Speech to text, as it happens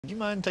Do you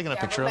mind taking a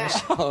picture of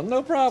us? Oh,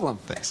 no problem.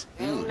 Thanks.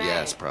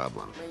 Yes,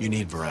 problem. You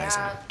need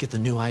Verizon. Get the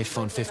new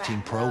iPhone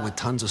 15 Pro with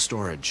tons of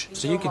storage,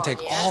 so you can take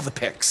all the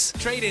pics.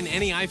 Trade in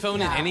any iPhone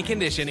in any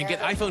condition and get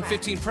iPhone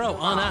 15 Pro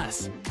on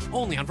us.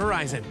 Only on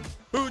Verizon.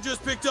 Who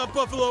just picked up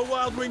Buffalo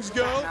Wild Wings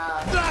Go?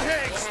 The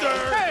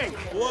Hankster! Hey!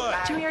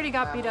 What? Jimmy already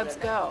got B-Dubs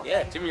Go.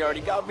 Yeah, Jimmy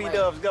already got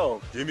B-Dubs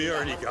Go. Jimmy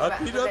already got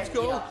B-Dubs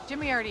Go?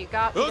 Jimmy already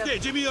got B-Dubs. Okay,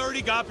 Jimmy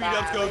already got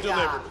B-Dubs Go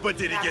delivered. But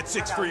did he get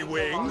 6 free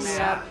wings?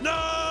 Yeah.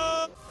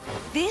 No!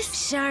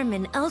 This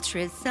Charmin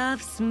Ultra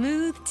Soft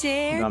Smooth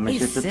Tear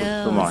is so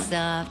soft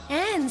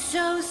and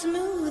so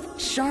smooth.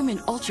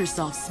 Charmin Ultra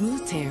Soft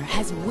Smooth Tear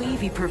has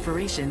wavy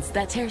perforations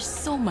that tear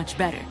so much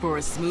better for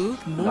a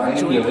smooth, more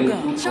enjoyable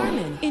go.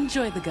 Charmin,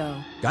 enjoy the go.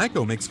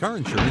 Geico makes car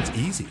insurance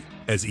easy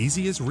as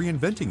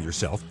reinventing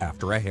yourself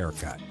after a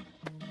haircut.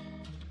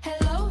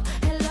 Hello,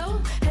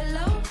 hello,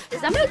 hello.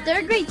 Is that my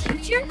third grade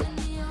teacher?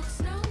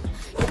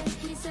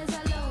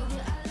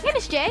 Hey,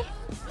 Miss J.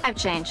 I've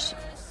changed.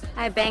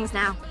 I have bangs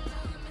now.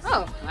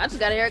 Oh, I just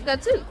got a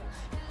haircut too.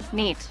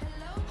 Neat.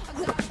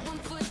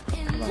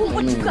 Ooh,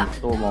 what you got?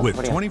 With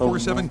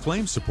 24/7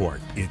 claim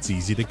support, it's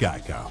easy to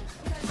Geico.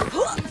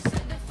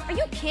 Are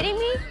you kidding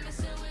me?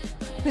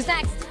 Who's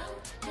next?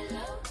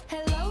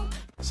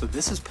 So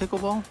this is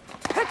pickleball?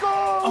 Pickle!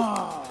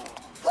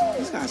 Oh,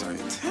 these guys are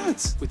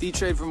intense. With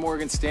E-Trade from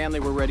Morgan Stanley,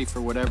 we're ready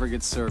for whatever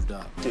gets served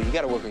up. Dude, you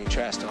gotta work on your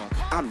trash talk.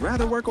 I'd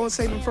rather work on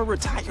saving for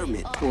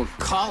retirement. Or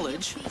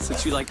college,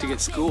 since you like to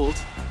get schooled.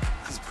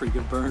 That's a pretty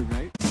good burn,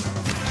 right?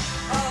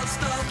 I'll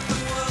stop the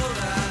world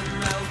and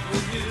melt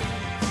with you.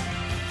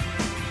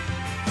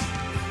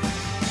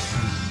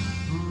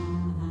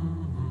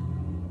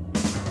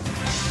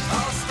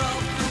 I'll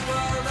stop the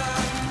world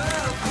and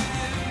melt with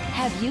you.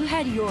 Have you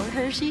had your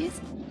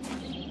Hershey's?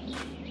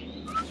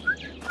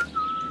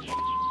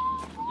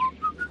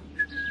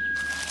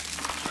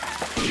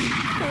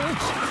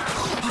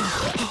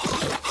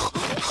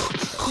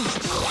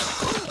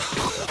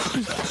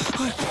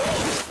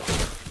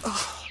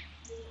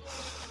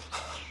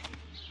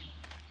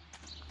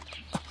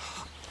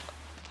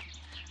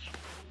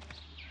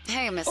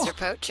 Hey, Mr.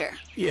 Poacher.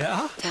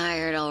 Yeah?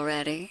 Tired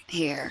already?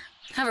 Here,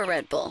 have a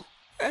Red Bull.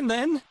 And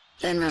then?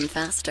 Then run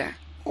faster.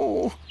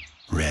 Oh.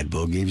 Red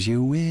Bull gives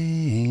you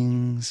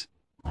wings.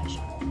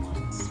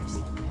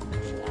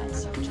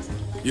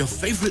 Your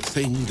favorite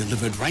thing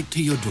delivered right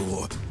to your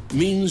door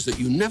means that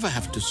you never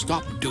have to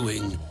stop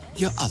doing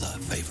your other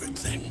favorite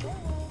thing.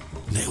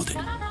 Nailed it.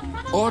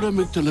 Order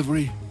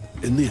McDelivery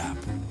in the app.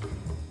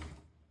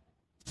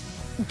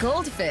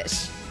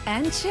 Goldfish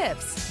and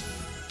chips.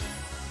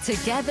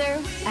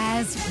 Together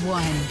as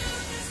one.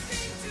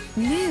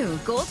 New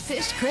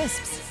Goldfish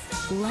Crisps.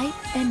 Light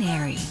and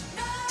airy.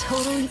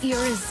 Totally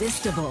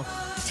irresistible.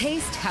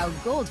 Taste how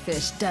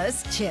Goldfish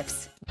does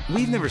chips.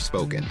 We've never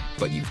spoken,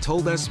 but you've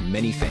told us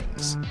many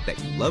things.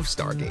 That you love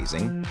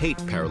stargazing, hate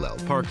parallel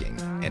parking,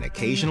 and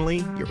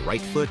occasionally your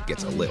right foot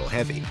gets a little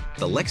heavy.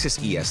 The Lexus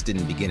ES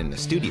didn't begin in the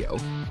studio,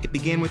 it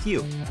began with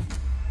you.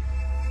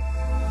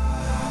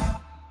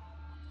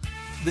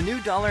 The new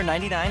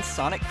 $1.99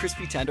 Sonic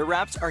Crispy Tender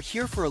Wraps are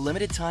here for a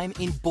limited time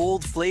in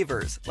bold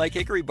flavors, like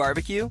Hickory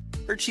Barbecue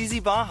or Cheesy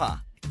Baja.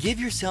 Give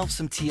yourself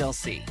some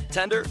TLC,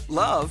 tender,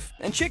 love,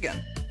 and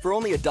chicken for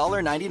only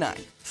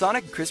 $1.99.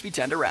 Sonic Crispy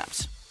Tender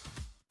Wraps.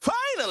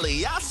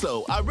 Finally,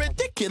 also a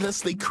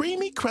ridiculously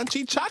creamy,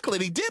 crunchy,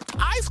 chocolatey dipped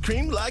ice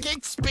cream-like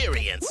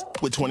experience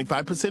with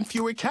 25%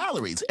 fewer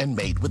calories and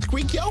made with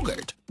Greek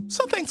yogurt.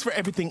 So thanks for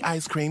everything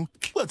ice cream.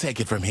 We'll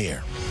take it from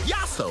here.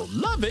 Yasso,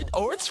 love it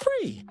or it's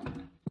free.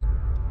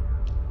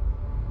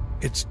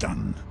 It's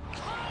done.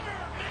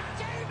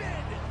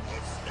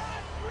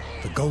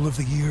 The goal of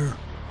the year,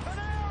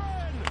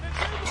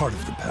 part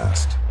of the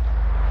past.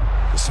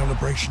 The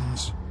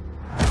celebrations,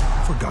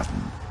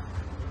 forgotten.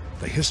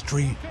 The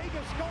history.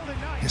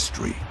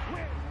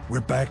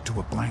 We're back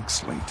to a blank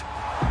slate.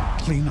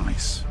 Clean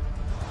ice.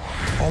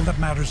 All that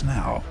matters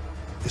now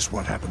is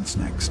what happens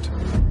next.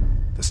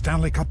 The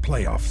Stanley Cup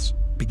playoffs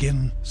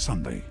begin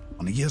Sunday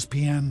on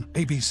ESPN,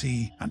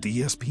 ABC, and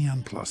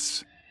ESPN+.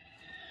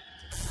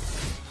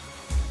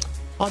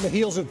 On the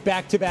heels of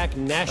back-to-back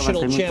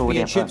national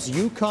championships,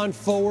 UConn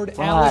forward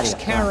Alex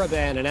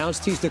Karaban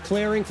announced he's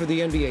declaring for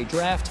the NBA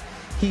draft.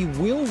 He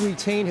will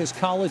retain his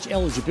college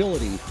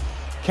eligibility.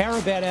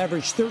 Karaban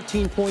averaged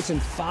 13 points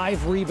and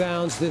 5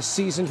 rebounds this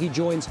season. He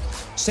joins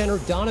center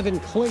Donovan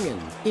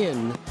Clingan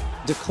in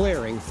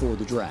declaring for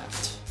the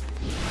draft.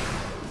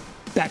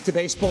 Back to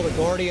baseball, the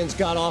Guardians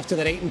got off to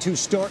that 8-2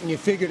 start, and you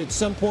figured at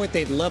some point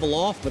they'd level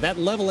off, but that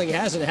leveling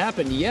hasn't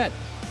happened yet.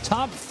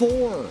 Top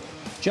 4.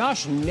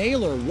 Josh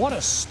Naylor, what a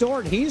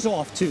start he's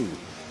off to.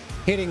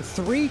 Hitting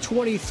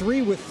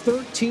 .323 with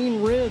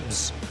 13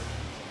 ribs.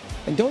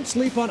 And don't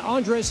sleep on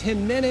Andres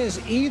Jimenez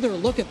either.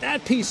 Look at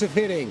that piece of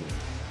hitting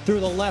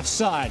through the left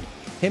side.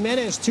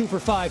 Jimenez 2 for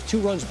 5,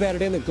 2 runs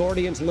batted in. The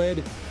Guardians led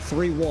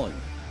 3-1.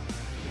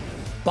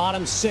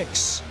 Bottom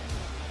 6,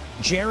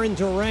 Jarren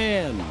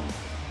Duran.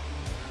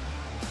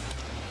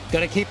 Got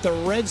to keep the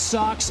Red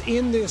Sox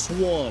in this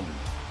one.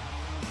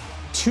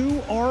 2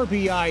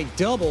 RBI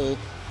double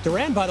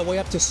Duran, by the way,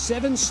 up to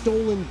 7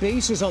 stolen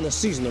bases on the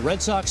season. The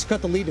Red Sox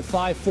cut the lead to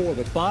 5-4,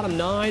 but bottom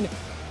 9,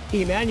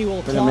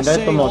 Emmanuel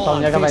Clase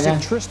on facing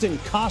Tristan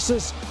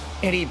Casas,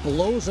 and he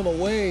blows him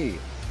away.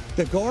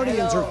 The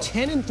Guardians are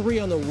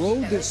 10-3 on the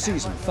road this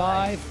season.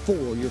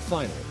 5-4, your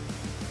final.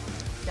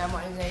 All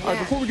right,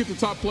 before we get to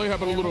top play, how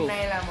about a little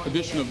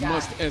edition of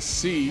Must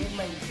SC?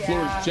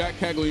 Florida's Jack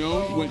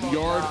Caglione went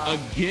yard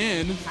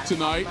again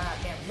tonight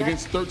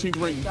against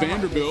 13th ranked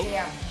Vanderbilt.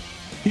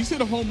 He's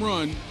hit a home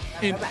run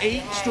in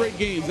 8 straight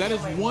games. That is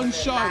one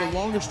shy of the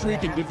longest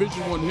streak in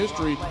Division I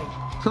history,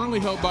 currently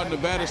held by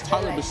Nevada's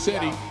Tyler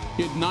Bassetti.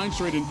 He had 9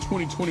 straight in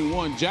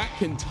 2021. Jack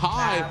can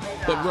tie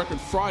that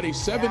record Friday,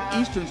 7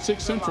 Eastern,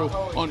 6 Central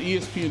on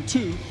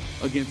ESPN2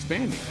 against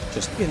Vandy.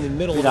 Just in the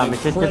middle of an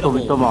incredible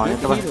heater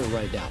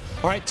right now.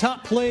 All right,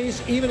 top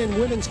plays, even in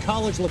women's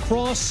college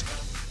lacrosse.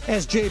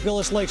 As Jay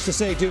Billis likes to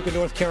say, Duke of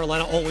North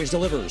Carolina always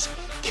delivers.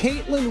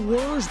 Caitlin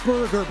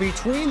Wurzberger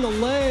between the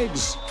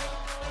legs.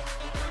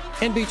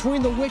 And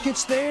between the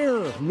wickets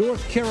there,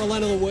 North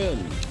Carolina the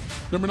win.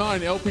 Number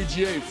 9,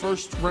 LPGA,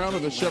 first round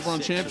of the Chevron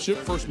Championship,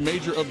 first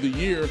major of the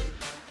year.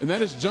 And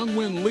that is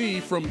Jungwon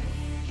Lee from,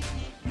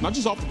 not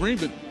just off the green,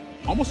 but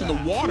almost in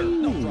the water.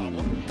 No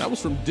problem. That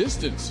was from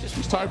distance.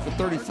 He's tied for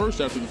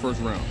 31st after the first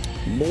round.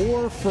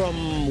 More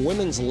from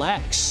women's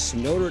lax,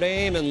 Notre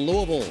Dame and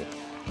Louisville.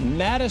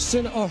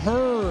 Madison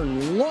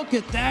Ahern, look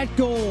at that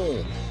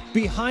goal.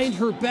 Behind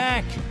her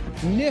back,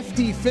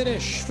 nifty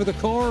finish for the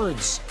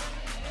Cards.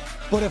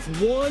 But if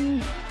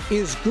one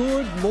is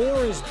good,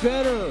 more is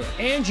better.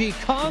 Angie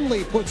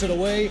Conley puts it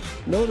away.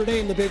 Notre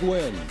Dame the big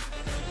win.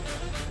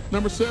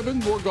 Number 7,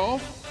 more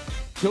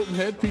golf. Hilton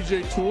Head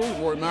PGA Tour,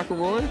 Rory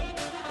McIlroy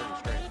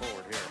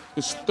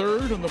is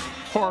 3rd on the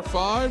par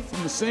 5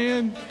 from the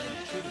sand.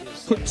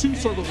 Put 2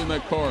 circles in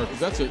that card because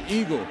that's an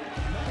eagle.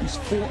 He's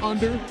 4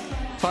 under,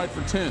 tied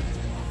for 10th.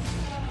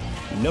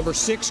 Number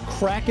 6,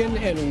 Kraken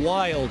and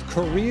Wild.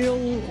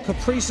 Kirill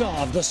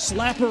Kaprizov, the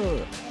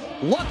slapper.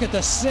 Look at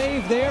the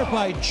save there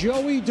by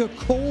Joey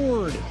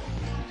DeCord.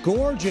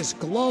 Gorgeous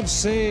glove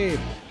save.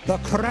 The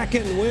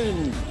Kraken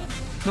win.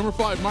 Number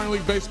 5, minor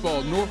league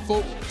baseball.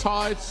 Norfolk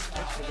Tides,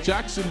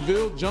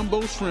 Jacksonville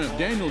Jumbo Shrimp.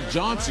 Daniel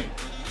Johnson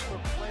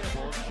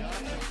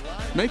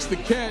makes the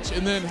catch,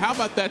 and then how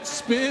about that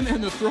spin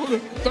and the throw to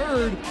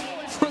third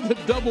for the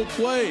double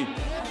play?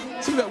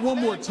 See that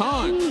one more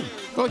time. I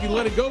felt like he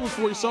let it go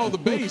before he saw the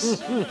base.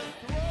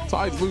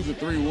 Tides lose at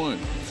 3-1.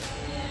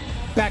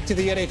 Back to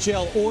the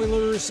NHL,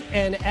 Oilers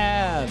and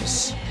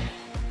Avs.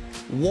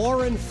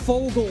 Warren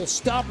Fogle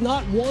stopped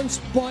not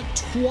once but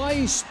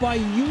twice by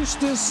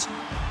Eustace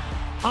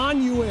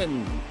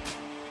Anyuin.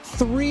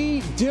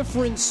 3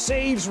 different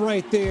saves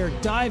right there,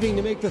 diving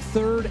to make the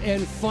 3rd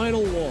and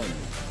final one.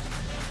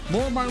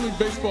 More minor league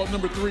baseball at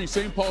number 3,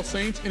 St. Paul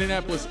Saints,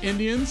 Indianapolis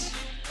Indians.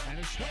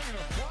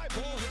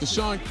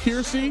 Deshaun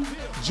Kiersey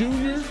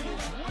Jr.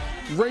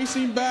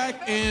 racing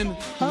back and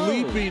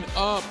leaping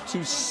up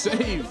to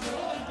save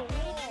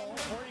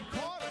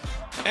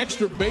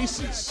extra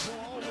bases.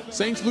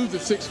 Saints lose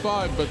at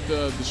 6-5, but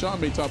Deshaun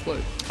made top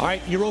play. All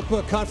right,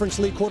 Europa Conference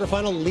League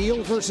quarterfinal,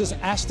 Lille versus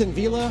Aston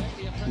Villa.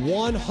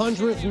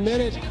 100th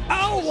minute.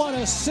 Oh, what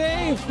a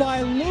save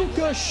by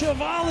Luca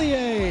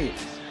Chevalier.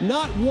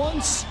 Not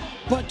once,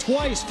 but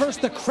twice.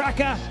 First the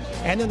cracker,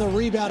 and then the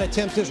rebound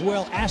attempt as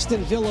well.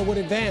 Aston Villa would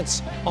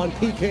advance on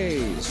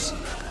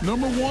PKs.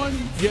 Number 1,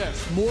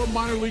 yes, more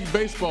minor league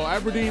baseball.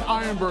 Aberdeen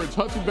Ironbirds,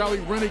 Hudson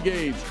Valley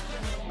Renegades,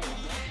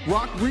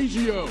 Rock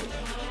Reggio.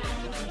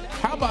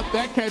 How about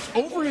that catch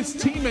over his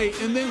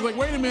teammate, and then he's like,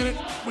 wait a minute,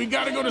 we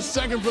got to go to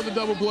second for the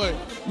double play.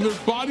 And there's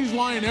bodies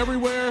lying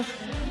everywhere,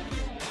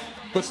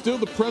 but still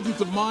the presence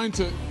of mind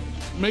to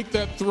make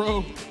that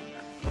throw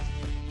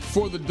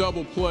for the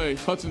double play.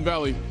 Hudson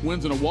Valley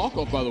wins in a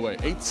walk-off, by the way,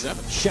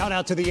 8-7. Shout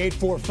out to the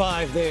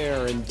 845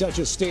 there in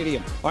Dutchess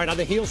Stadium. All right, on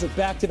the heels of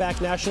back-to-back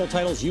national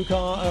titles,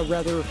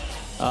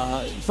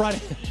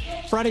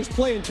 Friday's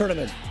play-in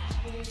tournament,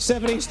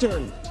 7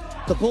 Eastern.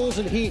 The Bulls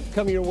and Heat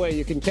come your way.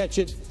 You can catch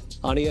it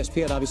on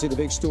ESPN. Obviously, the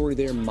big story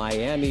there,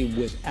 Miami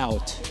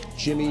without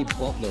Jimmy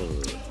Butler.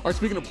 All right,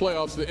 speaking of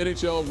playoffs, the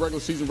NHL regular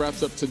season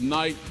wraps up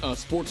tonight.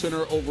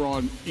 SportsCenter over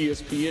on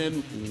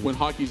ESPN when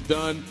hockey's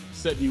done,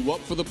 setting you up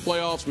for the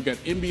playoffs. We got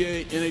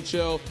NBA,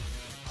 NHL.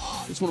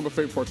 It's one of my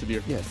favorite parts of the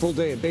year. Yeah, full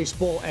day of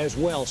baseball as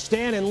well.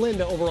 Stan and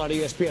Linda over on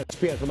ESPN.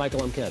 ESPN for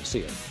Michael, I'm Kev. See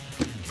you.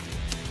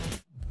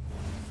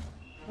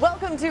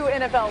 Welcome to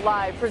NFL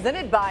Live,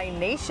 presented by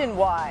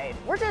Nationwide.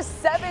 We're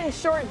just 7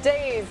 short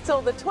days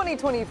till the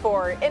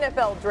 2024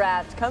 NFL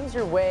Draft comes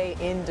your way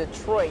in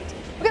Detroit.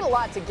 We've got a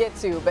lot to get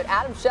to, but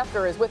Adam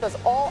Schefter is with us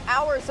all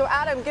hour. So,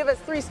 Adam, give us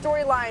 3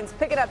 storylines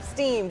picking up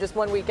steam just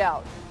 1 week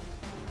out.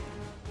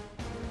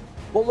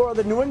 Well, Laura,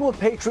 the New England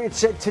Patriots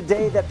said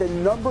today that the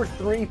number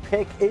 3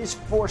 pick is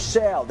for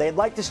sale. They'd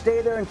like to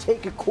stay there and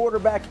take a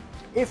quarterback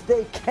if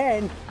they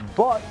can,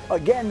 but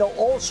again, they'll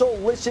also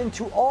listen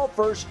to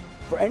offers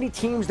for any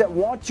teams that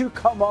want to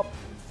come up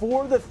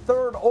for the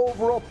 3rd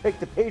overall pick.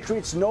 The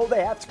Patriots know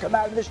they have to come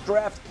out of this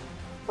draft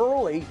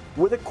early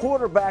with a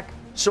quarterback,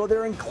 So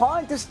they're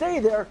inclined to stay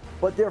there,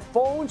 but their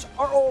phones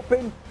are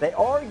open. They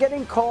are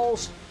getting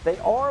calls. They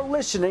are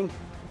listening,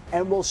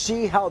 and we'll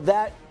see how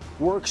that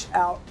works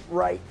out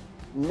right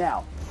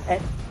now.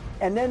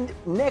 And then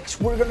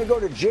next, we're going to go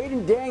to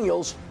Jaden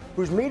Daniels,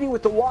 who's meeting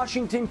with the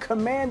Washington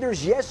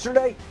Commanders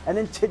yesterday and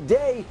then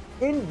today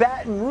in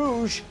Baton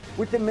Rouge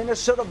with the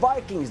Minnesota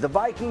Vikings. The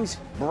Vikings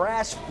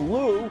brass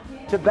flew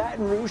to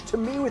Baton Rouge to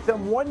meet with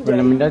them one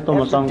day. Mình đã tô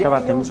màu xong các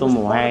bạn thấy tô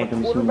màu 2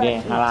 tôi xin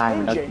nghe Hà Lan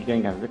mình đã ghi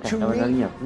nhận rất là nhiều